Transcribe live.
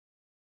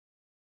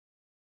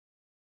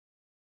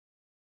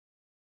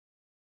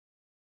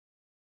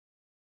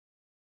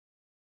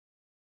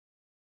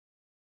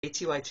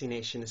ATYT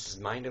Nation, this is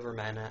Mind Over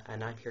Mana,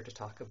 and I'm here to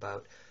talk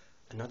about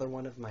another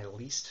one of my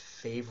least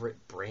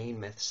favorite brain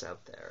myths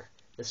out there.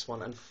 This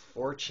one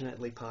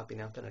unfortunately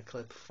popping up in a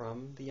clip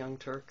from the Young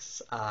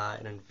Turks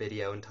in a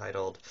video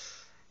entitled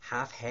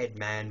Half-Head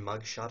Man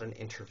Mugshot and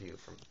Interview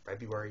from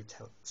February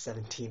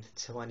 17th,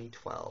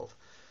 2012.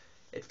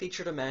 It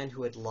featured a man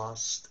who had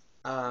lost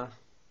a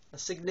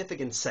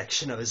significant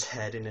section of his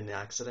head in an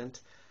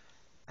accident,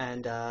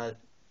 and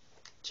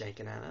Jank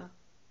and Anna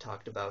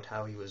talked about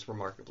how he was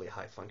remarkably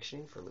high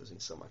functioning for losing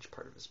so much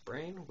part of his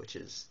brain, which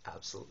is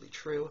absolutely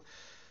true.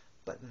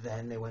 But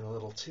then they went a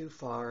little too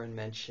far and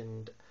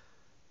mentioned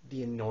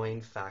the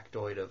annoying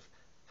factoid of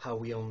how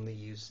we only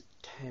use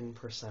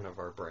 10% of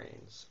our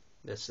brains.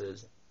 This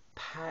is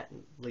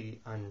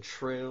patently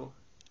untrue,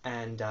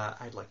 and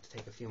I'd like to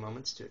take a few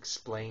moments to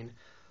explain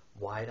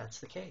why that's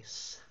the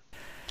case.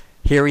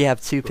 Here we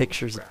have two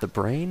pictures of the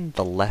brain.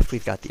 The left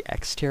we've got the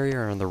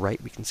exterior, and on the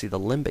right we can see the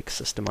limbic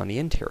system on the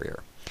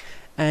interior.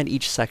 And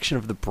each section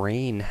of the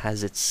brain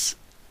has its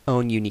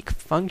own unique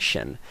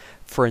function.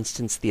 For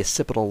instance, the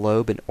occipital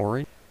lobe in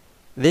orange.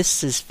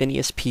 This is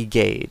Phineas P.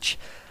 Gage,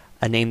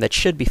 a name that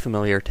should be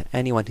familiar to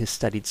anyone who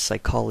studied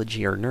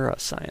psychology or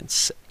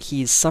neuroscience.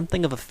 He's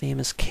something of a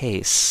famous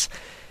case.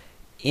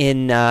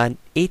 In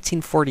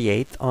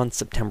 1848, on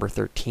September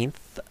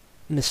 13th,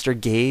 Mr.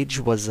 Gage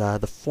was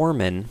the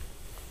foreman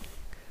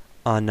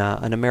on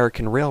an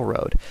American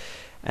railroad,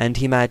 and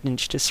he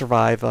managed to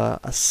survive a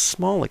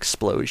small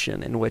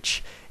explosion in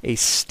which a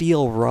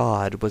steel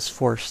rod was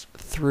forced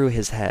through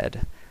his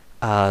head.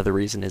 The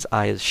reason his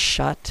eye is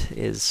shut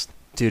is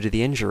due to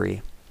the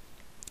injury.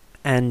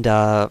 And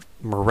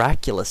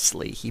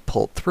miraculously, he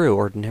pulled through.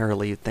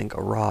 Ordinarily, you'd think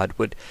a rod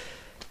would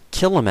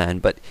kill a man,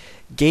 but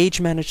Gage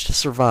managed to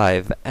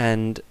survive,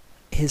 and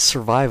his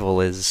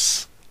survival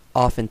is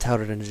often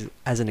touted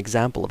as an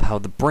example of how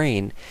the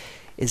brain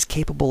is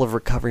capable of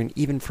recovering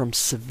even from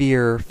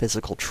severe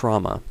physical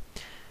trauma.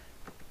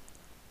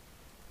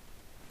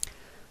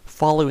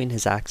 Following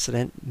his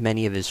accident,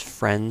 many of his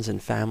friends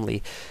and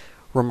family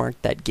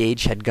remarked that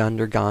Gage had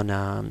undergone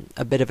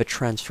a bit of a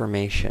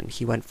transformation.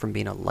 He went from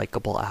being a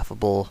likable,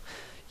 affable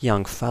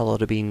young fellow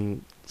to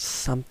being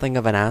something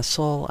of an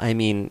asshole. I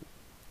mean,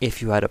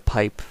 if you had a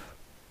pipe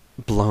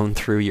blown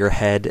through your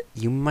head,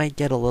 you might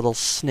get a little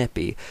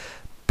snippy,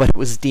 but it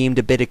was deemed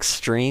a bit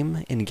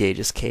extreme in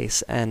Gage's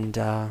case, and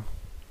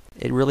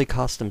it really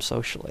cost him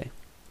socially.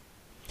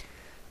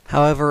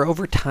 However,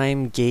 over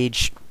time,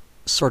 Gage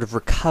sort of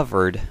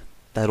recovered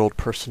that old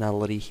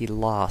personality he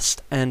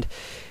lost, and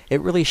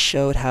it really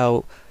showed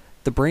how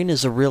the brain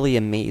is a really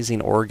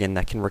amazing organ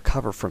that can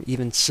recover from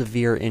even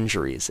severe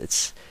injuries.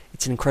 It's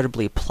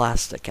incredibly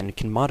plastic and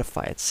can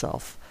modify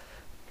itself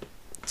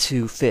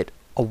to fit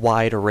a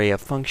wide array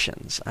of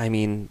functions. I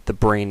mean, the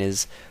brain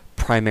is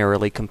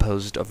primarily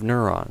composed of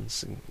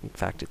neurons. In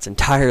fact, it's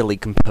entirely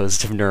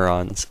composed of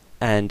neurons.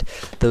 And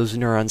those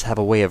neurons have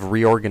a way of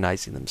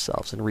reorganizing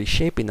themselves and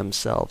reshaping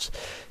themselves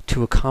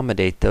to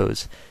accommodate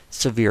those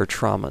severe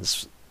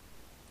traumas.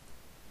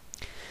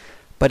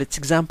 But it's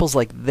examples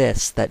like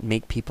this that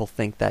make people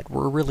think that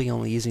we're really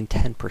only using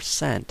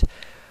 10%,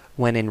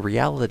 when in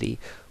reality,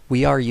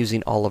 we are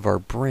using all of our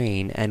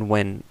brain, and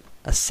when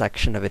a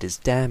section of it is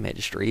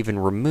damaged or even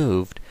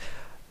removed,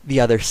 the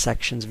other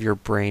sections of your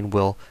brain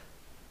will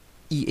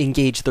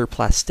engage their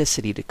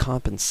plasticity to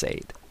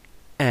compensate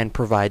and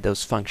provide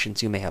those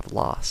functions you may have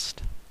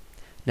lost.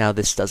 Now,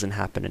 this doesn't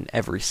happen in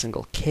every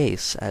single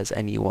case, as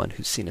anyone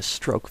who's seen a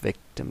stroke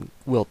victim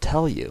will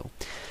tell you.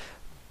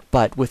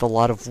 But with a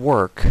lot of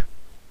work,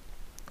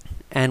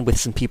 and with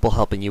some people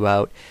helping you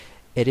out,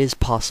 it is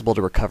possible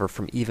to recover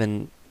from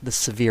even the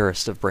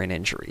severest of brain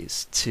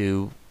injuries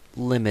to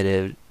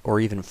limited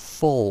or even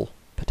full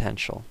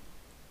potential.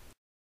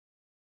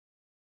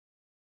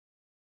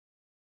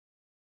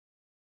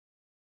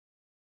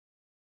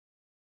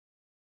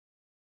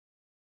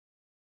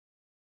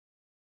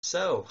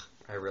 So,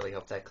 I really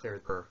hope that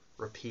cleared or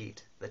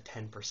repeat the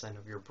 10%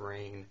 of your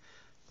brain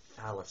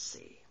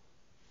fallacy.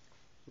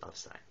 Love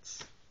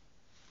science.